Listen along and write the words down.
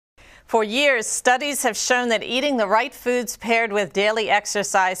For years, studies have shown that eating the right foods paired with daily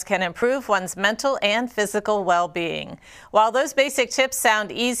exercise can improve one's mental and physical well-being. While those basic tips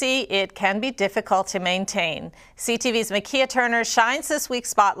sound easy, it can be difficult to maintain. CTV's Mikea shines this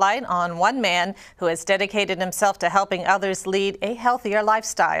week's spotlight on one man who has dedicated himself to helping others lead a healthier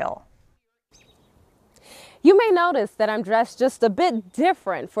lifestyle. You may notice that I'm dressed just a bit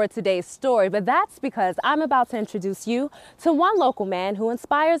different for today's story, but that's because I'm about to introduce you to one local man who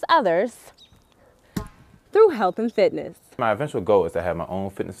inspires others through health and fitness. My eventual goal is to have my own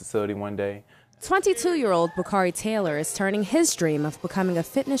fitness facility one day. 22-year-old Bakari is turning his dream of becoming a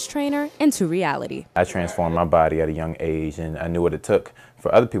fitness trainer into reality. I transformed my body at a young age, and I knew what it took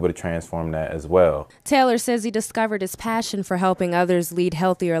for other people to transform that as well. Taylor says he discovered his passion for helping others lead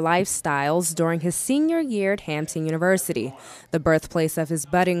healthier lifestyles during his senior year at Hampton University, the birthplace of his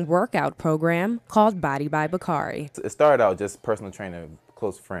budding workout program called Body by Bakari. It started out just personal training,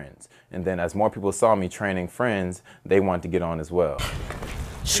 close friends, and then as more people saw me training friends, they wanted to get on as well.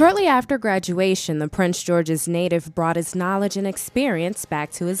 Shortly after graduation, the Prince George's native brought his knowledge and experience back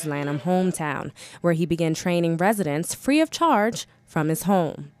to his Lanham hometown, where he began training residents free of charge from his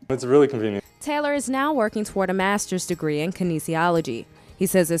home. It's really convenient. Taylor is now working toward a master's degree in kinesiology. He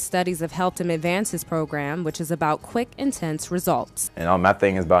says his studies have helped him advance his program, which is about quick, intense results. And my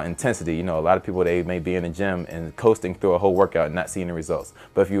thing is about intensity. You know, a lot of people, they may be in the gym and coasting through a whole workout and not seeing the results.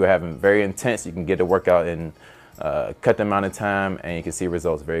 But if you're having very intense, you can get the workout in cut the amount of time, and you can see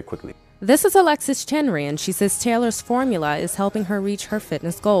results very quickly. This is Alexis Chenry, and she says Taylor's formula is helping her reach her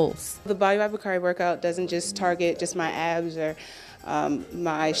fitness goals. The Body by Bakari workout doesn't just target just my abs or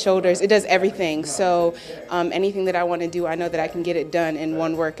my shoulders. It does everything. So anything that I want to do, I know that I can get it done in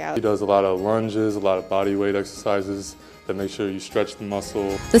one workout. He does a lot of lunges, a lot of body weight exercises that make sure you stretch the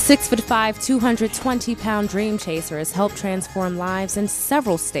muscle. The 6'5", 220-pound dream chaser has helped transform lives in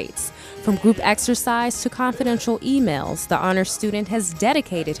several states. From group exercise to confidential emails, the honor student has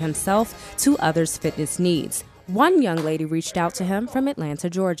dedicated himself to others' fitness needs. One young lady reached out to him from Atlanta,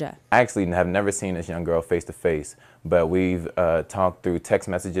 Georgia. I actually have never seen this young girl face to face, but we've talked through text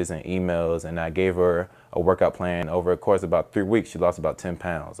messages and emails, and I gave her a workout plan. Over a course of about 3 weeks, she lost about 10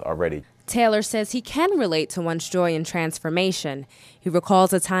 pounds already. Taylor says he can relate to one's joy in transformation. He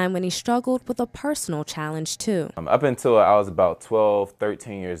recalls a time when he struggled with a personal challenge too. Up until I was about 12,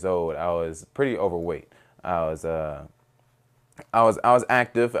 13 years old, I was pretty overweight. I was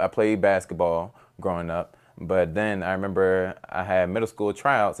active. I played basketball growing up. But then I remember I had middle school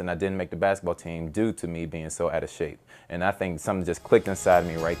tryouts and I didn't make the basketball team due to me being so out of shape. And I think something just clicked inside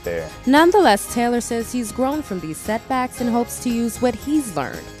me right there. Nonetheless, Taylor says he's grown from these setbacks and hopes to use what he's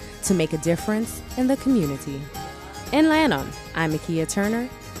learned to make a difference in the community. In Lanham, I'm Mikea Turner,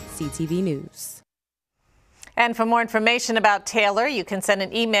 CTV News. And for more information about Taylor, you can send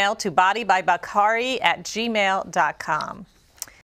an email to bodybybakari@gmail.com.